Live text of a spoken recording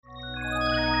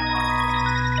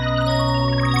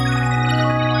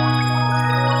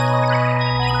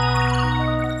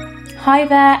Hi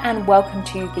there and welcome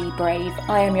to The Brave.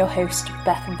 I am your host,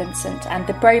 Bethan Vincent, and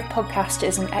The Brave podcast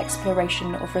is an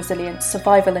exploration of resilience,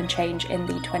 survival and change in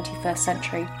the 21st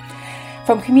century.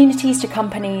 From communities to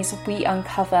companies, we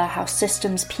uncover how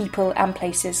systems, people and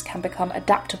places can become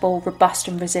adaptable, robust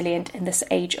and resilient in this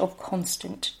age of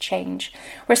constant change.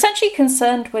 We're essentially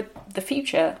concerned with the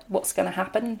future. What's going to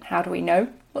happen? How do we know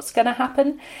what's going to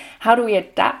happen? How do we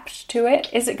adapt to it?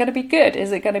 Is it going to be good?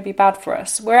 Is it going to be bad for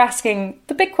us? We're asking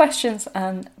the big questions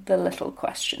and the little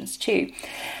questions too.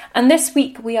 And this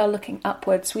week we are looking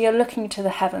upwards. We are looking to the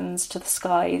heavens, to the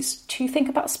skies, to think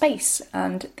about space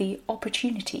and the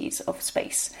opportunities of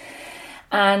space.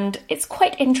 And it's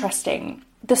quite interesting.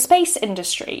 The space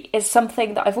industry is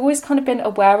something that I've always kind of been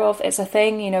aware of. It's a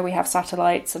thing, we have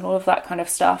satellites and all of that kind of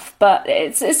stuff, but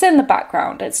it's in the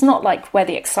background. It's not like where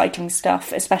the exciting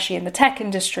stuff, especially in the tech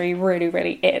industry,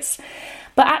 really is.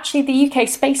 But actually the UK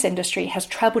space industry has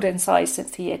trebled in size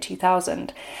since the year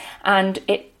 2000, and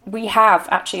we have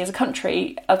actually as a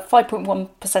country a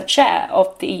 5.1% share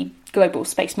of the global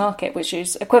space market, which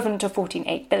is equivalent to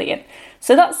 14.8 billion.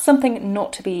 So that's something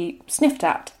not to be sniffed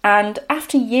at. And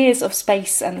after years of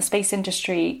space and the space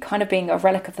industry kind of being a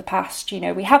relic of the past,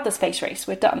 we had the space race,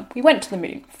 we're done. We went to the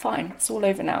moon, fine, it's all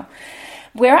over now.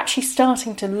 We're actually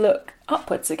starting to look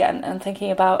upwards again and thinking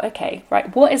about, okay,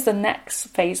 right, what is the next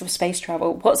phase of space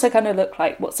travel? What's it going to look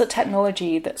like? What's the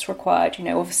technology that's required?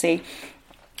 Obviously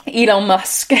Elon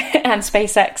Musk and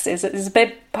SpaceX is a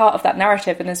big part of that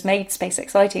narrative and has made space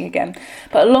exciting again.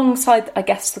 But alongside, I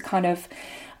guess, the kind of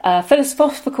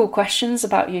philosophical questions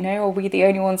about, are we the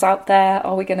only ones out there?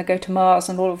 Are we going to go to Mars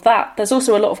and all of that? There's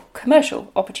also a lot of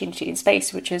commercial opportunity in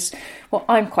space, which is what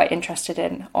I'm quite interested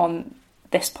in on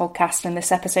this podcast and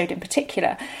this episode in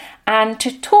particular. And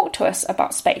to talk to us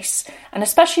about space, and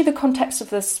especially the context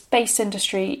of the space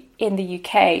industry in the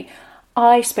UK,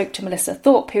 I spoke to Melissa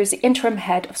Thorpe, who is the interim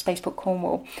head of Spaceport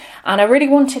Cornwall, and I really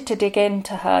wanted to dig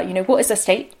into her, what is the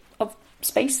state of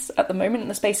space at the moment in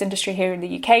the space industry here in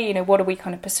the UK, what are we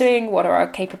kind of pursuing, what are our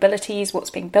capabilities, what's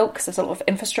being built, because there's a lot of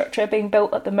infrastructure being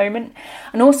built at the moment,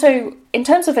 and also in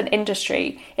terms of an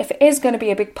industry, if it is going to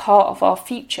be a big part of our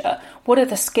future, what are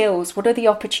the skills, what are the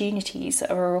opportunities that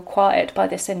are required by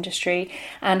this industry?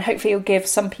 And hopefully it'll give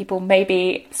some people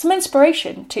maybe some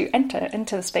inspiration to enter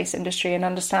into the space industry and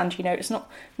understand, it's not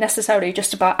necessarily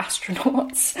just about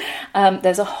astronauts.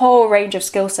 There's a whole range of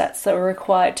skill sets that are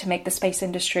required to make the space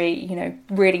industry,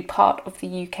 really part of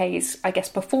the UK's, I guess,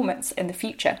 performance in the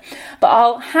future. But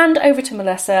I'll hand over to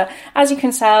Melissa. As you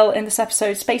can tell in this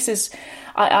episode, space is...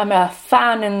 I'm a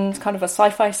fan in kind of a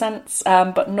sci-fi sense,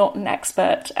 but not an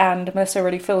expert, and Melissa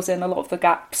really fills in a lot of the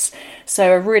gaps. So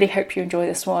I really hope you enjoy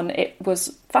this one. It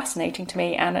was fascinating to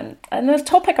me and a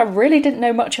topic I really didn't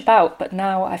know much about, but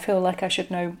now I feel like I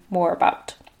should know more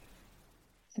about.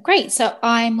 Great. So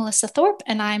I'm Melissa Thorpe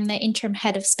and I'm the interim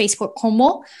head of Spaceport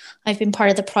Cornwall. I've been part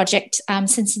of the project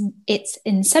since its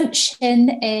inception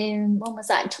in,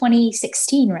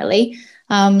 2016 really.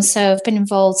 So I've been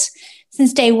involved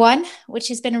since day one, which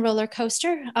has been a roller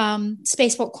coaster.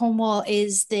 Spaceport Cornwall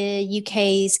is the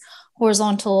UK's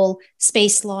horizontal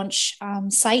space launch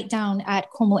site down at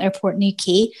Cornwall Airport,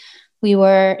 Newquay. We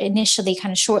were initially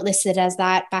kind of shortlisted as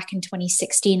that back in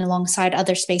 2016 alongside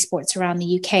other spaceports around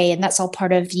the UK, and that's all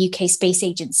part of the UK Space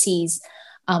Agency's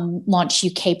Launch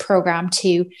UK program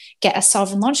to get a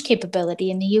sovereign launch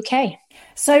capability in the UK.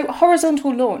 So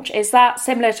horizontal launch, is that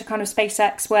similar to kind of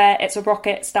SpaceX where it's a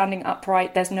rocket standing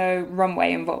upright, there's no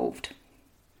runway involved?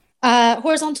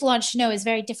 Horizontal launch, no, is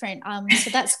very different. So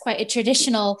that's quite a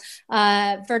traditional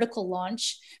vertical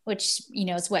launch, which,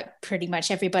 is what pretty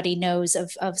much everybody knows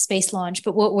of space launch.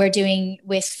 But what we're doing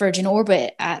with Virgin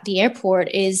Orbit at the airport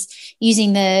is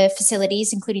using the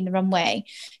facilities, including the runway,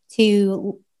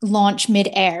 to launch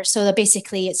mid-air. So that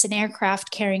basically it's an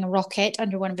aircraft carrying a rocket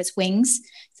under one of its wings,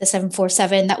 the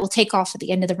 747, that will take off at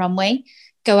the end of the runway,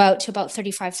 go out to about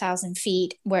 35,000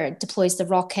 feet where it deploys the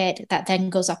rocket that then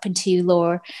goes up into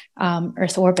lower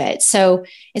Earth orbit. So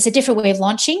it's a different way of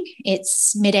launching.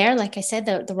 It's mid-air, like I said,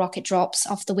 the rocket drops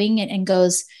off the wing and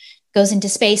goes into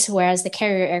space, whereas the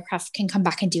carrier aircraft can come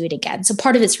back and do it again. So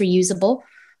part of it's reusable.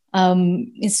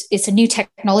 It's a new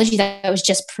technology that was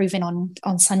just proven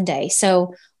on Sunday.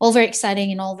 So all very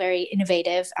exciting and all very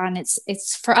innovative. And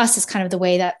it's for us, it's kind of the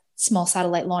way that small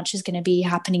satellite launch is going to be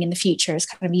happening in the future, is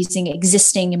kind of using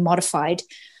existing and modified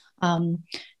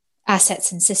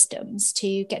assets and systems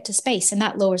to get to space. And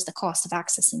that lowers the cost of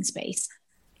accessing space.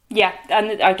 Yeah,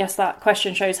 and I guess that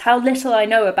question shows how little I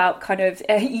know about kind of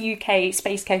UK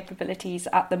space capabilities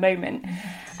at the moment.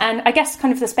 And I guess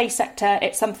kind of the space sector,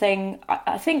 it's something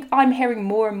I think I'm hearing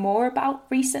more and more about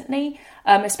recently,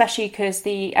 especially because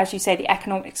as you say, the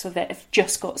economics of it have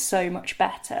just got so much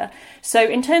better. So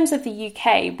in terms of the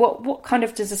UK, what kind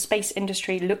of does the space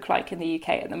industry look like in the UK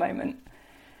at the moment?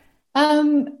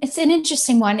 It's an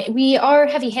interesting one. We are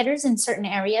heavy hitters in certain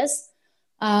areas.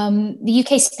 The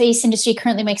UK space industry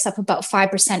currently makes up about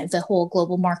 5% of the whole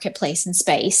global marketplace in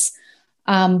space.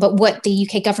 But what the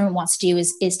UK government wants to do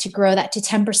is to grow that to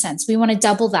 10%. So we want to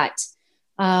double that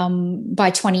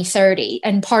by 2030.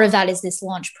 And part of that is this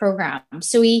launch program.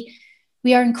 So we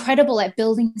are incredible at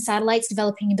building satellites,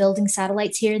 developing and building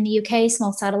satellites here in the UK,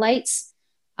 small satellites.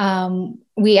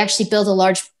 We actually build a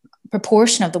large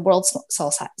proportion of the world's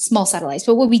small satellites.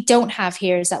 But what we don't have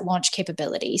here is that launch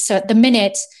capability. So at the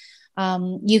minute,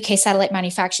 UK satellite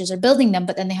manufacturers are building them,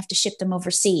 but then they have to ship them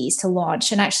overseas to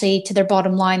launch. And actually, to their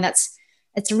bottom line,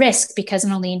 it's a risk because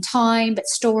not only in time, but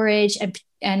storage.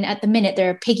 And at the minute,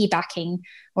 they're piggybacking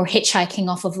or hitchhiking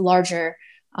off of larger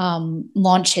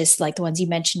launches like the ones you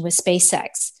mentioned with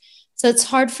SpaceX. So it's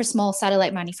hard for small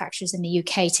satellite manufacturers in the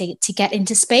UK to get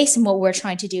into space. And what we're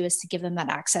trying to do is to give them that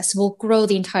access. We'll grow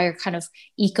the entire kind of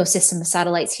ecosystem of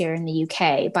satellites here in the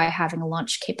UK by having a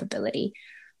launch capability.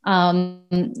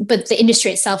 But the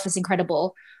industry itself is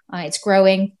incredible. It's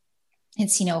growing.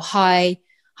 It's,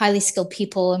 highly skilled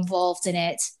people involved in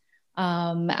it.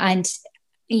 And,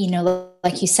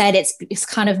 like you said, it's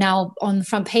kind of now on the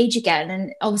front page again.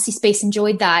 And obviously space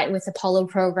enjoyed that with the Apollo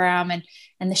program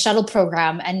and the shuttle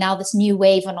program. And now this new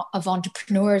wave of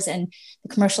entrepreneurs and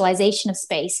the commercialization of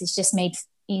space has just made,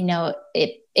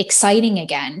 it exciting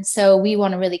again. So we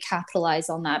want to really capitalize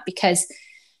on that because,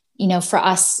 for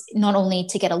us, not only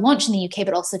to get a launch in the UK,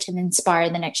 but also to inspire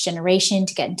the next generation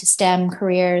to get into STEM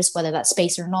careers, whether that's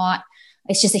space or not.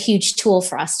 It's just a huge tool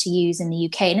for us to use in the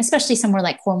UK, and especially somewhere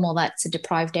like Cornwall, that's a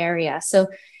deprived area. So,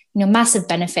 massive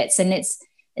benefits, and it's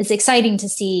exciting to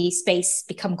see space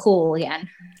become cool again.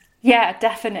 Yeah,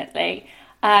 definitely.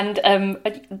 And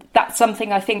that's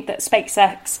something I think that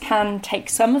SpaceX can take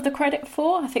some of the credit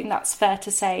for. I think that's fair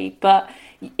to say, but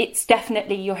it's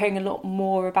definitely, you're hearing a lot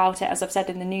more about it, as I've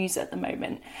said, in the news at the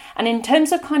moment. And in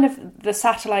terms of kind of the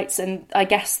satellites and I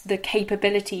guess the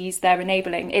capabilities they're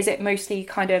enabling, is it mostly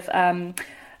kind of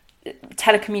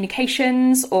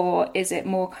telecommunications, or is it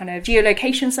more kind of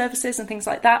geolocation services and things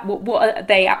like that? What are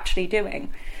they actually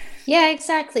doing? Yeah,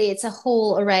 exactly. It's a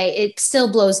whole array. It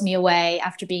still blows me away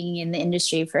after being in the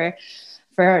industry for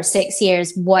 6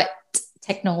 years, what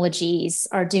technologies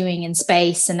are doing in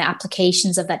space and the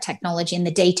applications of that technology and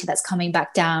the data that's coming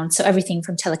back down. So everything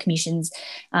from telecommunications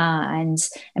and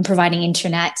providing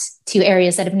internet to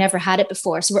areas that have never had it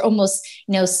before. So we're almost,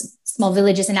 small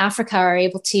villages in Africa are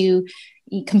able to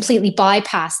completely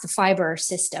bypass the fiber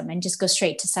system and just go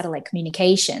straight to satellite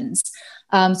communications.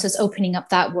 So it's opening up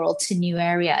that world to new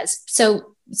areas.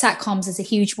 So SATCOMs is a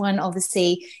huge one.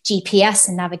 Obviously, GPS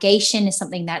and navigation is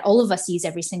something that all of us use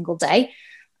every single day.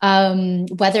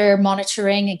 Weather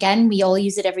monitoring, again, we all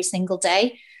use it every single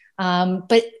day.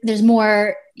 But there's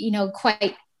more,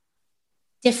 quite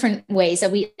different ways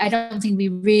that I don't think we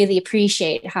really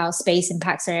appreciate how space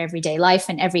impacts our everyday life,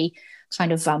 and every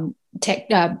kind of tech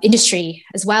industry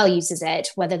as well uses it,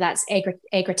 whether that's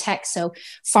agri-tech. So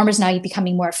farmers now are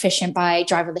becoming more efficient by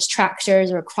driverless tractors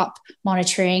or crop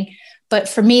monitoring. But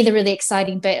for me, the really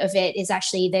exciting bit of it is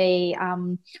actually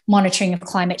the monitoring of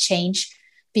climate change,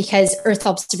 because Earth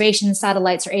observation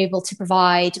satellites are able to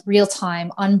provide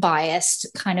real-time, unbiased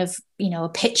kind of, a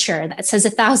picture that says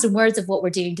 1,000 words of what we're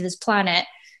doing to this planet,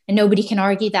 and nobody can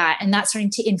argue that. And that's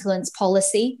starting to influence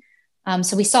policy.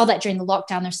 So we saw that during the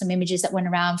lockdown. There's some images that went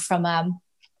around from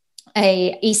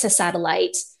a ESA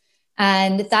satellite,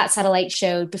 and that satellite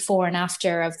showed before and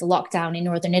after of the lockdown in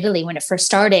northern Italy when it first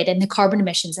started, and the carbon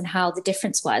emissions and how the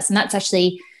difference was. And that's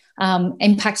actually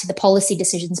impacted the policy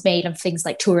decisions made on things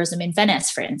like tourism in Venice,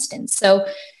 for instance. So,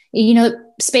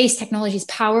 space technology is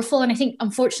powerful. And I think,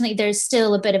 unfortunately, there's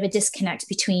still a bit of a disconnect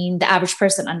between the average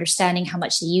person understanding how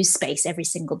much they use space every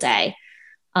single day.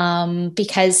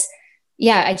 Because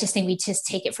I just think we just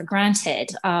take it for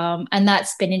granted. And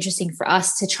that's been interesting for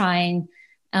us to try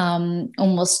and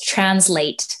almost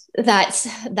translate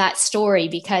that story,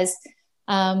 because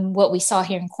what we saw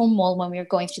here in Cornwall when we were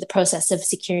going through the process of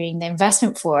securing the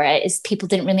investment for it is people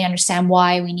didn't really understand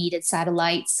why we needed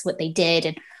satellites, what they did,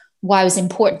 and why it was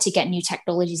important to get new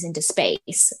technologies into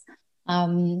space.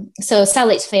 So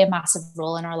satellites play a massive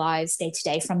role in our lives day to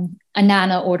day, from a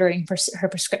nana ordering her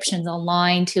prescriptions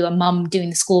online to a mum doing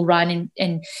the school run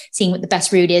and seeing what the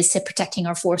best route is to protecting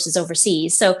our forces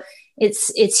overseas. So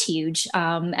it's huge,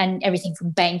 and everything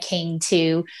from banking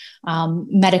to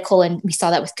medical, and we saw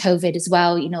that with COVID as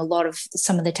well. You know, a lot of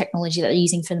some of the technology that they're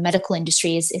using for the medical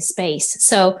industry is space.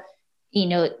 So, you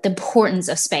know, the importance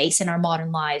of space in our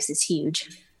modern lives is huge.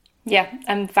 Yeah,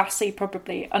 and vastly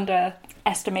probably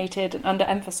underestimated and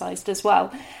underemphasized as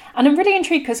well. And I'm really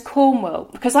intrigued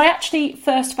because I actually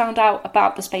first found out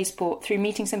about the spaceport through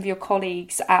meeting some of your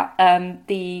colleagues at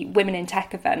the Women in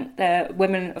Tech event, the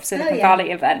Women of Silicon Valley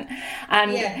event.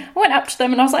 And I went up to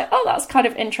them and I was like, oh, that's kind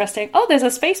of interesting. Oh, there's a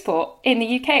spaceport in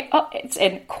the UK. Oh, it's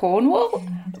in Cornwall?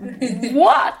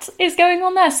 What is going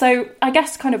on there? So I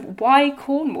guess kind of why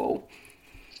Cornwall?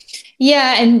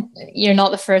 Yeah, and you're not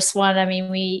the first one. I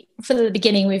mean, from the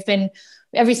beginning, we've been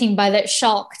everything by that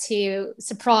shock to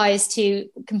surprise to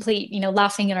complete, you know,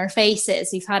 laughing in our faces.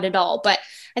 We've had it all. But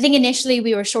I think initially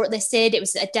we were shortlisted. It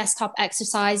was a desktop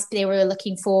exercise. They were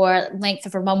looking for length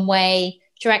of a runway,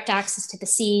 direct access to the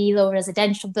sea, low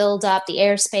residential buildup, the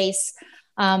airspace.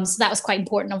 So that was quite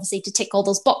important, obviously, to tick all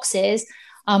those boxes.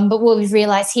 But what we've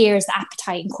realized here is the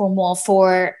appetite in Cornwall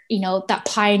for, you know, that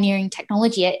pioneering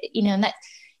technology, you know, and that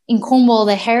in Cornwall,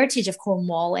 the heritage of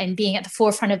Cornwall and being at the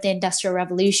forefront of the Industrial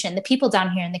Revolution, the people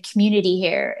down here and the community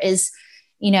here is,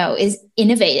 you know, is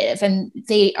innovative, and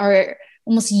they are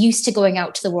almost used to going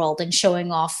out to the world and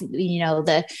showing off, you know,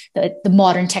 the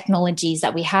modern technologies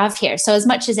that we have here. So as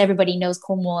much as everybody knows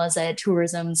Cornwall as a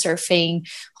tourism, surfing,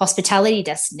 hospitality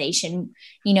destination,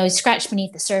 you know, scratch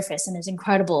beneath the surface and there's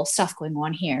incredible stuff going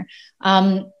on here.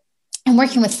 And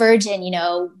working with Virgin, you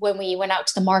know, when we went out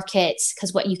to the market,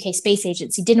 because what UK Space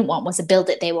Agency didn't want was a build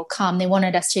it, they will come. They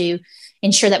wanted us to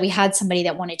ensure that we had somebody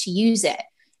that wanted to use it.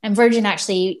 And Virgin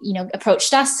actually, you know,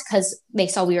 approached us because they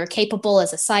saw we were capable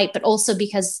as a site, but also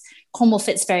because Cornwall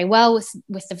fits very well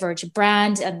with the Virgin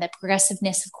brand and the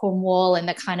progressiveness of Cornwall and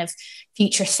the kind of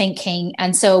future thinking.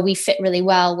 And so we fit really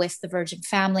well with the Virgin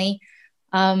family.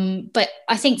 But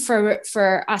I think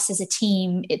for us as a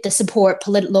team, the support,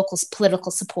 local political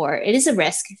support, it is a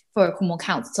risk for Cornwall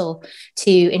Council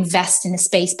to invest in a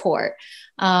spaceport.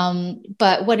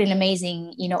 But what an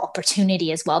amazing, you know,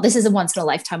 opportunity as well. This is a once in a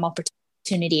lifetime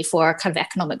opportunity for kind of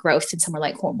economic growth in somewhere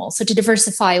like Cornwall. So to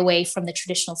diversify away from the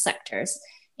traditional sectors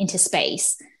into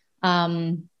space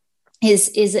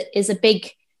is a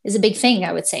big thing,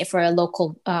 I would say, for a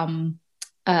local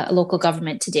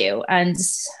government to do. And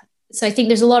so I think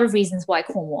there's a lot of reasons why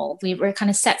Cornwall, we're kind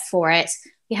of set for it.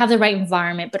 We have the right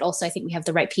environment, but also I think we have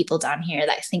the right people down here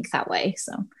that think that way.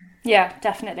 So yeah,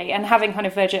 definitely. And having kind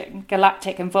of Virgin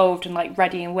Galactic involved and like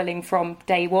ready and willing from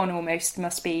day one almost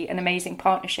must be an amazing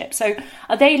partnership. So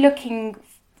are they looking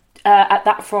at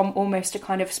that from almost a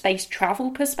kind of space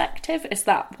travel perspective? Is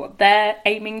that what they're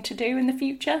aiming to do in the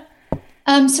future?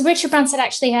 So Richard Branson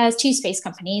actually has two space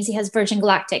companies. He has Virgin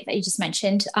Galactic that you just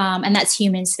mentioned, and that's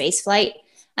human spaceflight.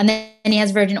 And then he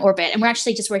has Virgin Orbit. And we're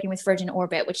actually just working with Virgin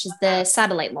Orbit, which is the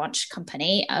satellite launch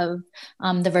company of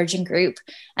the Virgin Group.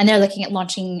 And they're looking at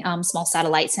launching small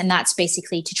satellites. And that's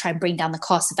basically to try and bring down the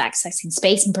cost of accessing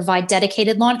space and provide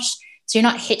dedicated launch. So you're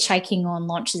not hitchhiking on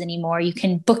launches anymore. You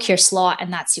can book your slot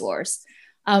and that's yours.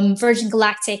 Virgin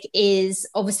Galactic is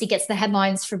obviously gets the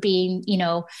headlines for being, you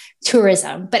know,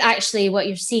 tourism. But actually what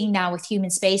you're seeing now with human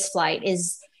spaceflight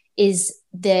is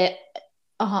the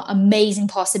amazing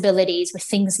possibilities with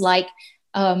things like,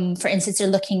 for instance, they're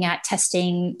looking at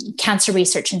testing cancer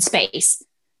research in space.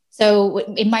 So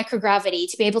in microgravity,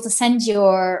 to be able to send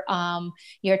your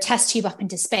test tube up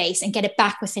into space and get it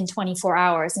back within 24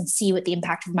 hours and see what the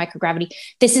impact of microgravity,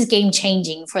 this is game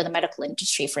changing for the medical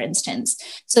industry, for instance.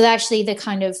 So actually the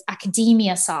kind of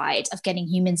academia side of getting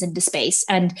humans into space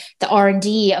and the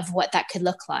R&D of what that could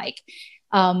look like,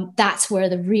 that's where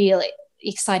the real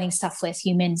exciting stuff with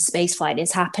human spaceflight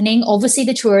is happening. Obviously,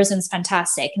 the tourism is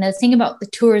fantastic. And the thing about the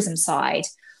tourism side,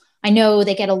 I know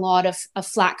they get a lot of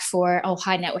flack for,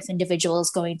 high net worth individuals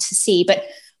going to sea. But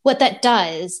what that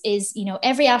does is, you know,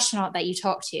 every astronaut that you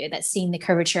talk to that's seen the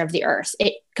curvature of the Earth,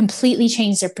 it completely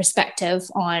changed their perspective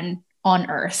on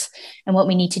Earth and what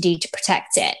we need to do to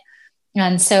protect it.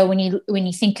 And so when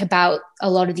you think about a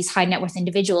lot of these high net worth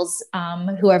individuals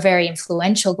who are very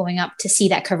influential going up to see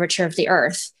that curvature of the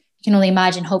Earth, you can only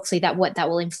imagine hopefully what that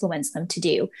will influence them to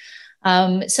do.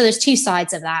 So there's two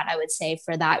sides of that, I would say,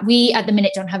 for that. We at the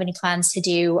minute don't have any plans to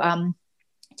do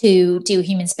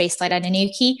human spaceflight at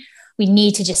Anuki. We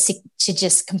need to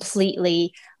just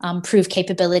completely prove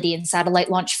capability in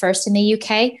satellite launch first in the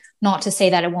UK. Not to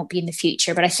say that it won't be in the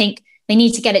future, but I think they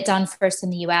need to get it done first in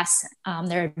the US.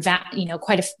 They're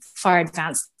quite far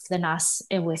advanced than us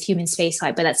with human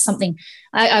spaceflight, but that's something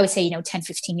I would say 10,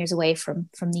 15 years away from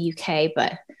the UK.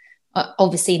 But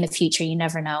obviously in the future, you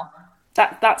never know.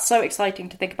 That's so exciting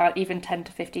to think about. Even 10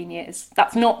 to 15 years,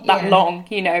 that's not that long,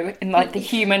 in like the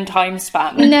human time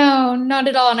span. No, not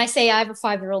at all. And I have a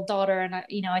 5-year-old daughter, and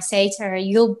I say to her,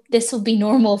 this will be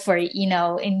normal for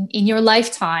in your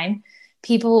lifetime.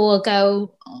 People will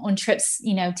go on trips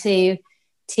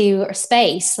to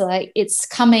space. So like, it's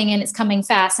coming, and it's coming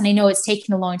fast, and I know it's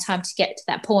taken a long time to get to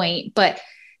that point, but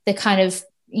the kind of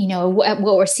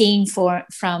what we're seeing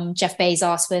from Jeff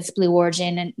Bezos with Blue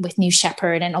Origin and with New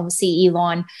Shepard, and obviously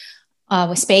Elon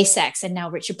with SpaceX, and now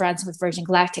Richard Branson with Virgin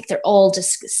Galactic, they're all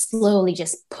just slowly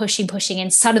just pushing,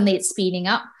 and suddenly it's speeding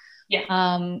up.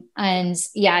 And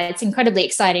it's incredibly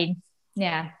exciting.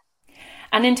 Yeah.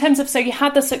 And in terms of, so you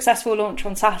had the successful launch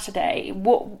on Saturday,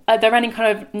 what are there any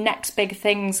kind of next big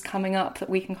things coming up that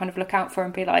we can kind of look out for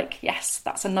and be like, yes,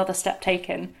 that's another step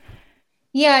taken?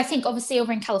 Yeah, I think obviously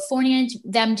over in California,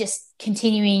 them just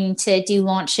continuing to do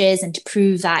launches and to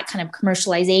prove that kind of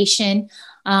commercialization,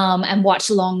 and watch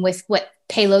along with what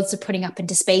payloads they're putting up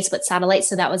into space, what satellites.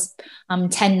 So that was 10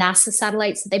 NASA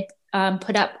satellites that they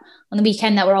put up on the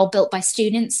weekend that were all built by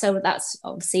students. So that's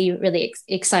obviously really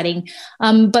exciting.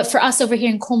 But for us over here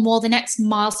in Cornwall, the next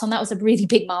milestone, that was a really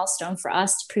big milestone for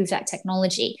us to prove that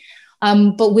technology.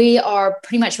 But we are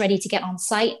pretty much ready to get on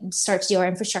site and start to do our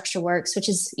infrastructure works, which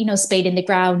is, spade in the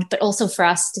ground, but also for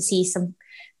us to see some,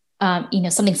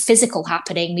 something physical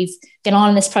happening. We've been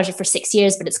on this project for 6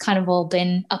 years, but it's kind of all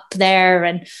been up there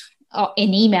and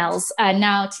in emails. And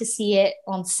now to see it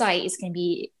on site is going to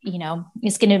be,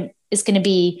 it's going to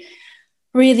be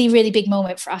really, really big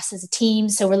moment for us as a team.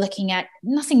 So we're looking at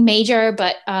nothing major,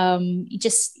 but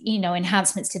just,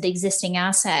 enhancements to the existing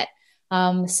asset.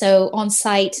 So on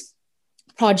site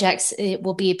projects, it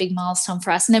will be a big milestone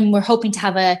for us. And then we're hoping to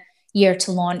have a year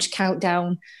to launch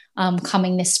countdown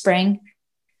coming this spring,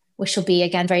 which will be,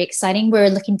 again, very exciting. We're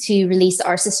looking to release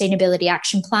our sustainability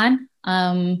action plan,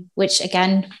 which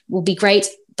again will be great.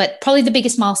 But probably the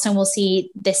biggest milestone we'll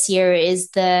see this year is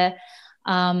the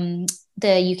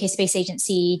UK Space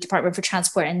Agency, Department for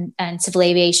Transport and Civil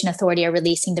Aviation Authority are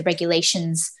releasing the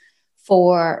regulations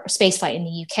for spaceflight in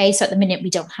the UK. So at the minute,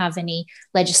 we don't have any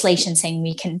legislation saying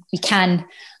we can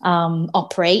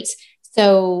operate.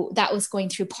 So that was going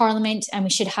through Parliament, and we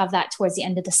should have that towards the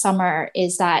end of the summer.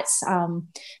 Is that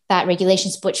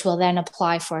regulations, which will then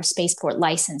apply for a spaceport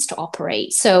license to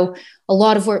operate. So a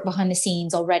lot of work behind the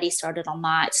scenes already started on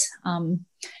that.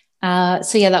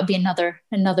 So yeah, that'll be another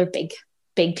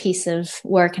big piece of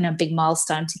work and a big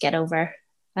milestone to get over.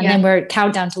 And then we're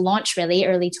countdown to launch, really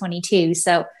early 2022.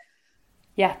 So.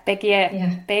 Yeah, big year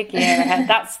ahead.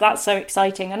 That's so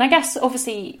exciting. And I guess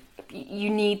obviously you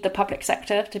need the public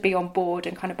sector to be on board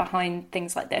and kind of behind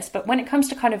things like this. But when it comes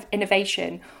to kind of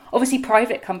innovation, obviously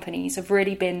private companies have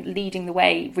really been leading the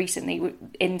way recently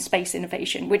in space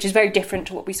innovation, which is very different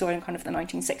to what we saw in kind of the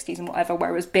 1960s and whatever,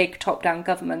 where it was big top-down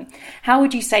government. How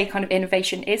would you say kind of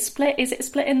innovation is split? Is it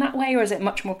split in that way, or is it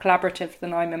much more collaborative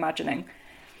than I'm imagining?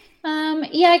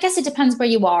 I guess it depends where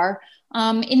you are.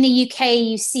 In the UK,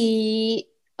 you see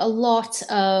a lot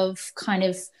of kind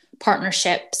of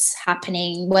partnerships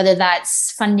happening, whether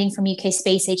that's funding from UK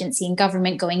Space Agency and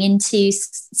government going into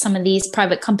some of these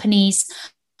private companies,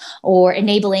 or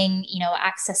enabling,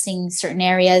 accessing certain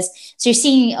areas. So you're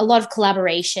seeing a lot of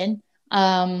collaboration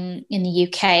in the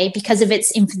UK because of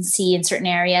its infancy in certain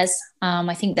areas.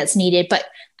 I think that's needed. But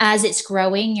as it's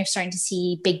growing, you're starting to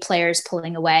see big players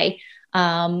pulling away.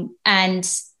 And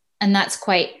that's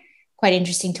quite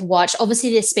interesting to watch.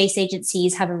 Obviously, the space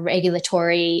agencies have a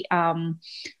regulatory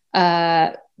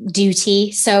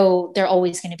duty, so they're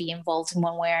always going to be involved in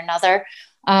one way or another.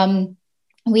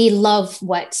 We love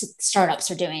what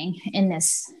startups are doing in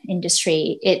this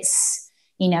industry. It's,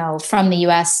 from the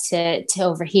US to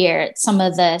over here, some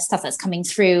of the stuff that's coming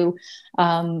through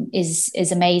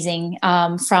is amazing.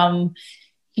 From,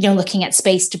 looking at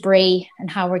space debris and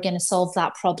how we're going to solve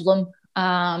that problem.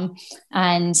 And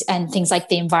things like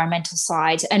the environmental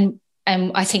side. And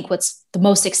I think what's the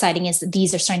most exciting is that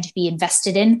these are starting to be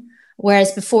invested in.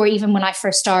 Whereas before, even when I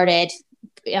first started,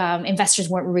 investors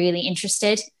weren't really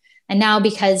interested. And now,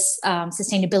 because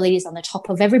sustainability is on the top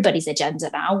of everybody's agenda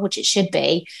now, which it should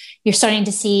be, you're starting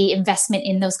to see investment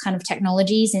in those kind of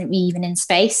technologies, and even in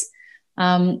space.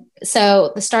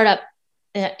 So the startup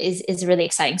is really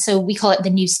exciting. So we call it the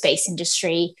new space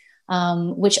industry,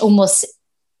 which almost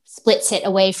splits it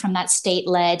away from that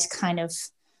state-led kind of,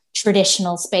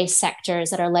 traditional space sectors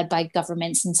that are led by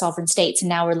governments and sovereign states. And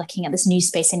now we're looking at this new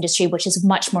space industry, which is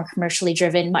much more commercially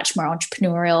driven, much more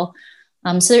entrepreneurial.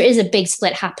 So there is a big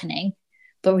split happening,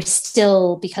 but we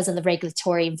still, because of the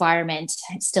regulatory environment,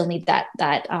 still need that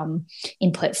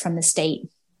input from the state.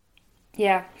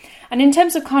 Yeah. And in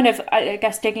terms of kind of, I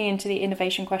guess, digging into the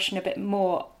innovation question a bit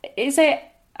more, is it,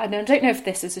 and I don't know if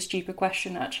this is a stupid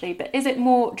question actually, but is it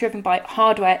more driven by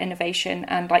hardware innovation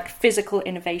and like physical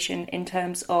innovation in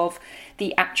terms of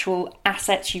the actual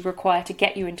assets you require to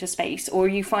get you into space? Or are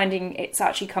you finding it's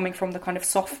actually coming from the kind of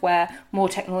software, more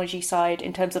technology side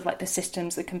in terms of like the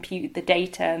systems, the compute, the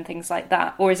data and things like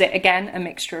that? Or is it, again, a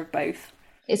mixture of both?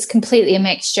 It's completely a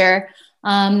mixture.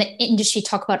 The industry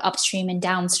talk about upstream and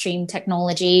downstream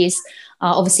technologies.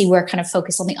 Obviously, we're kind of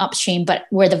focused on the upstream, but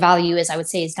where the value is, I would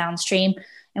say, is downstream.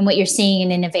 And what you're seeing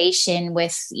in innovation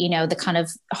with, the kind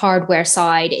of hardware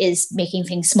side is making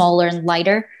things smaller and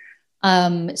lighter.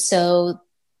 So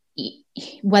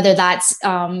whether that's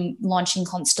launching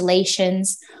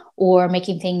constellations or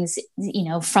making things,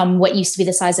 from what used to be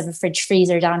the size of a fridge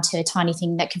freezer down to a tiny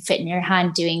thing that can fit in your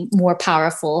hand, doing more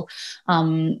powerful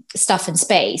stuff in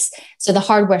space. So the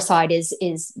hardware side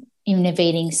is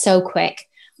innovating so quick.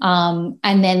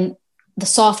 And then the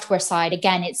software side,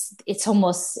 again, it's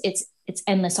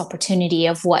endless opportunity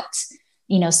of what,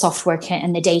 software can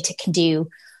and the data can do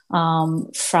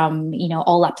from,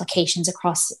 all applications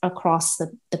across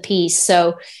the piece.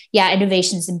 So yeah,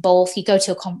 innovations in both. You go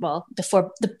to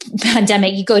before the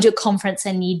pandemic, you go to a conference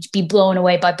and you'd be blown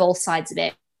away by both sides of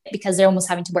it, because they're almost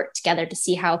having to work together to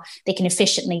see how they can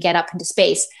efficiently get up into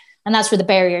space. And that's where the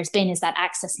barrier has been, is that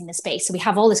accessing the space. So we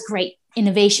have all this great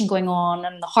innovation going on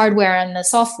and the hardware and the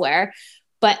software,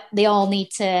 but they all need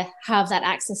to have that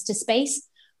access to space.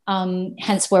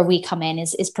 Hence where we come in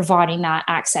is providing that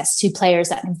access to players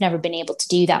that have never been able to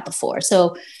do that before.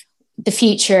 So the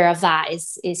future of that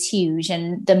is huge,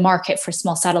 and the market for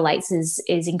small satellites is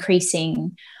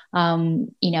increasing,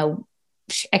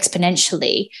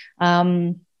 exponentially.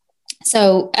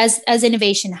 So as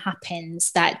innovation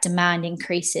happens, that demand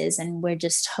increases, and we're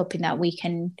just hoping that we'll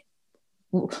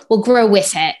grow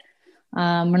with it.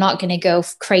 We're not going to go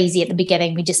crazy at the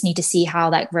beginning. We just need to see how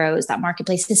that grows, that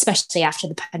marketplace, especially after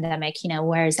the pandemic.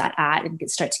 Where is that at,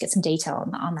 and start to get some data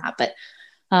on that. But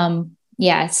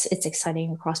it's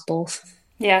exciting across both.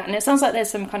 Yeah, and it sounds like there's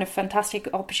some kind of fantastic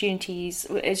opportunities,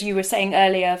 as you were saying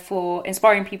earlier, for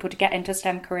inspiring people to get into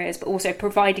STEM careers, but also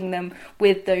providing them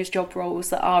with those job roles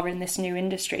that are in this new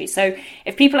industry. So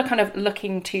if people are kind of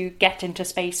looking to get into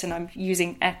space, and I'm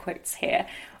using air quotes here,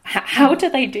 how do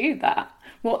they do that?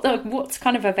 What's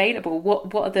kind of available?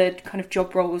 What are the kind of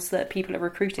job roles that people are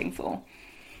recruiting for?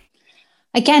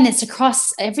 Again, it's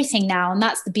across everything now, and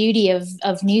that's the beauty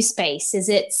of new space. Is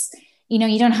it's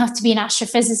you don't have to be an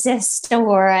astrophysicist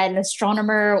or an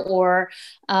astronomer or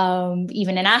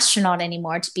even an astronaut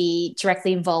anymore to be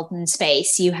directly involved in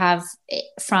space. You have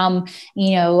from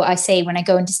I say when I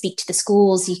go in to speak to the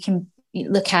schools, you can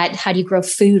look at how do you grow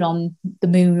food on the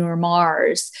moon or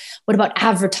Mars? What about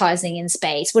advertising in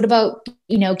space? What about,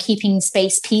 keeping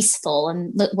space peaceful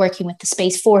and working with the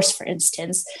Space Force, for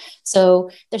instance? So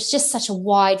there's just such a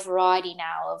wide variety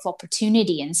now of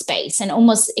opportunity in space, and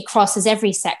almost it crosses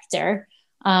every sector.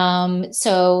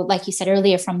 So like you said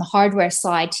earlier, from the hardware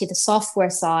side to the software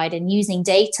side, and using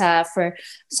data for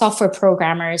software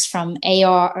programmers from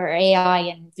AR or AI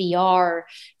and VR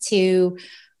to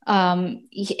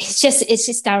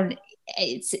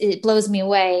it blows me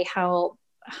away how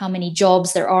many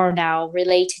jobs there are now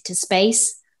related to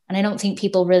space. And I don't think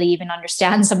people really even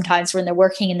understand sometimes when they're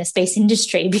working in the space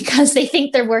industry, because they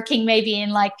think they're working maybe in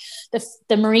like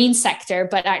the marine sector,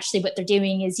 but actually what they're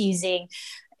doing is using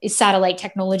satellite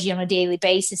technology on a daily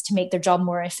basis to make their job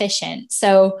more efficient.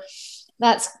 So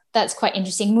that's quite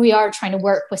interesting. We are trying to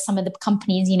work with some of the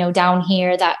companies, down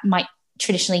here that might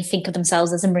traditionally think of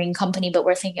themselves as a marine company, but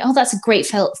we're thinking, oh, that's a great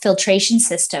filtration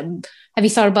system. Have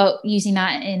you thought about using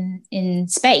that in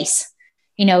space?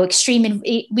 In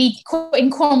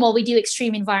Cornwall, we do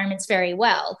extreme environments very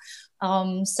well.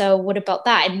 So what about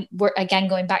that? And we're again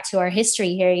going back to our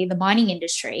history here, the mining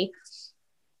industry.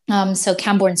 So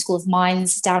Camborne School of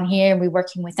Mines down here, we're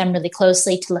working with them really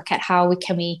closely to look at how we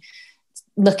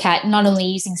look at not only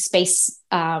using space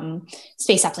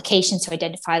applications to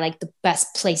identify like the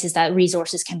best places that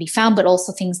resources can be found, but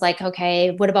also things like,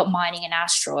 okay, what about mining an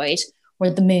asteroid or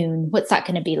the moon? What's that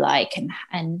going to be like?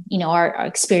 And our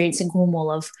experience in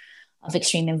Cornwall of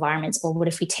extreme environments. Well, what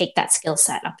if we take that skill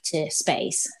set up to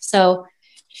space? So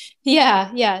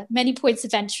Yeah. Many points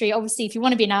of entry. Obviously, if you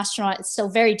want to be an astronaut, it's still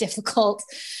very difficult.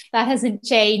 That hasn't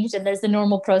changed. And there's the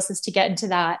normal process to get into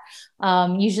that.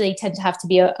 Usually you tend to have to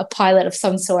be a pilot of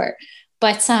some sort.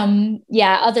 But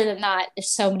other than that, there's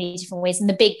so many different ways. And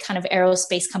the big kind of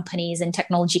aerospace companies and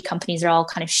technology companies are all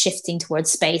kind of shifting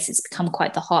towards space. It's become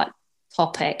quite the hot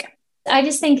topic. I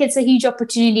just think it's a huge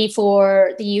opportunity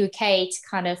for the UK to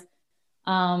kind of,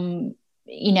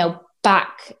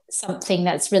 back something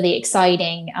that's really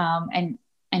exciting and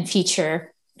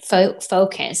future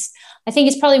focus. I think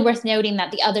it's probably worth noting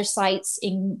that the other sites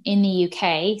in the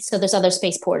UK, so there's other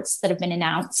spaceports that have been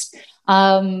announced.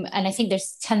 And I think there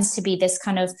tends to be this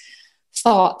kind of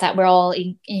thought that we're all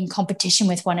in competition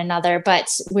with one another, but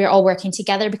we're all working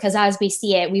together because as we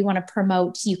see it, we want to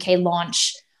promote UK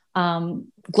launch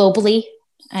globally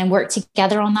and work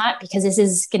together on that, because this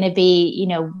is going to be,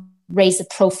 raise the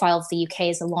profile of the UK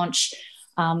as a launch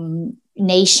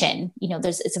nation.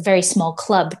 It's a very small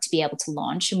club to be able to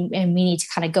launch, and we need to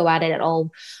kind of go at it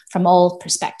from all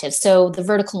perspectives. So the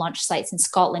vertical launch sites in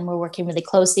Scotland we're working really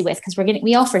closely with, because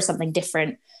we offer something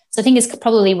different. So I think it's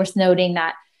probably worth noting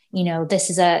that this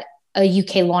is a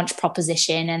UK launch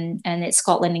proposition, and it's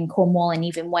Scotland and Cornwall and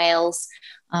even Wales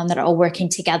that are all working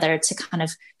together to kind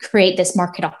of create this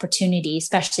market opportunity,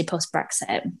 especially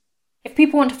post-Brexit. If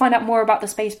people want to find out more about the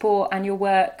spaceport and your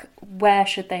work, where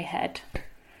should they head?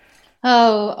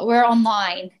 Oh, we're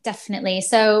online, definitely.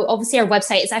 So obviously our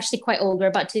website is actually quite old. We're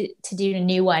about to do a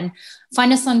new one.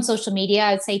 Find us on social media.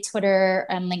 I would say Twitter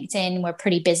and LinkedIn, we're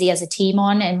pretty busy as a team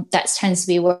on, and that tends to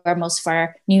be where most of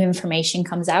our new information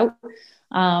comes out.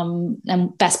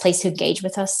 And best place to engage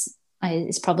with us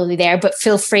is probably there, but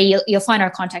feel free. You'll find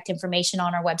our contact information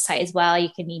on our website as well. You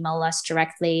can email us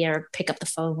directly or pick up the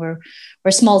phone. We're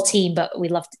a small team, but we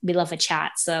love a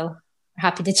chat. So we're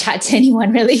happy to chat to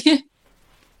anyone, really.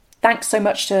 Thanks so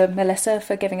much to Melissa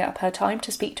for giving up her time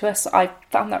to speak to us. I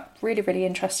found that really, really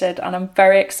interesting, and I'm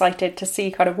very excited to see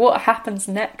kind of what happens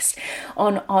next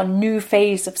on our new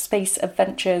phase of space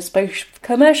adventures, both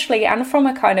commercially and from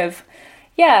a kind of,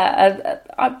 I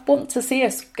want to see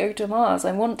us go to Mars.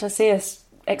 I want to see us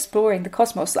exploring the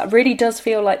cosmos. That really does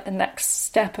feel like the next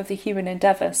step of the human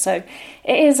endeavour. So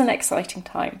it is an exciting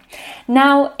time.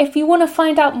 Now, if you want to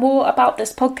find out more about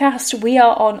this podcast, we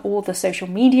are on all the social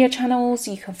media channels.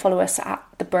 You can follow us at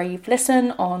The Brave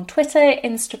Listen on Twitter,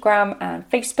 Instagram and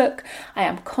Facebook. I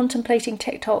am contemplating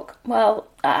TikTok. Well,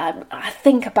 I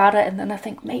think about it and then I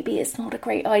think maybe it's not a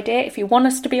great idea. If you want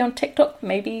us to be on TikTok,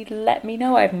 maybe let me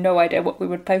know. I have no idea what we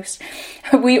would post.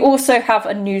 We also have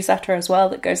a newsletter as well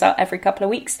that goes out every couple of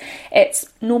weeks. It's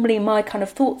normally my kind of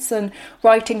thoughts and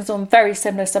writings on very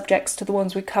similar subjects to the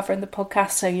ones we cover in the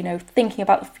podcast. So, thinking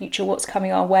about the future, what's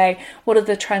coming our way, what are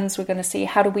the trends we're going to see,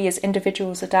 how do we as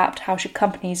individuals adapt, how should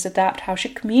companies adapt, how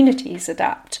should communities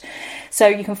adapt. So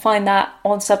you can find that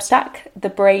on Substack,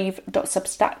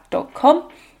 thebrave.substack.com.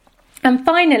 And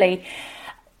finally,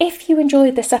 if you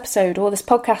enjoyed this episode or this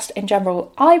podcast in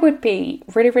general, I would be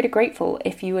really, really grateful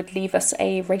if you would leave us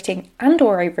a rating and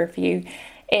or a review.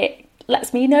 It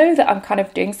lets me know that I'm kind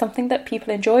of doing something that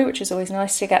people enjoy, which is always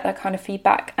nice to get that kind of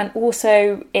feedback. And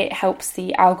also it helps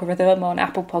the algorithm on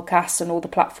Apple Podcasts and all the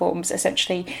platforms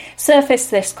essentially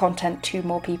surface this content to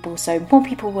more people, so more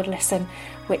people would listen,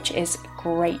 which is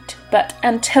great. But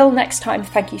until next time,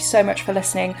 thank you so much for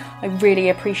listening. I really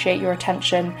appreciate your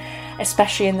attention,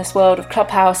 especially in this world of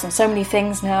Clubhouse and so many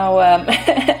things now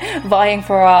vying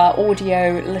for our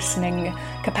audio listening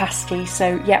capacity.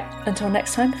 So until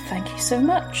next time, thank you so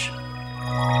much.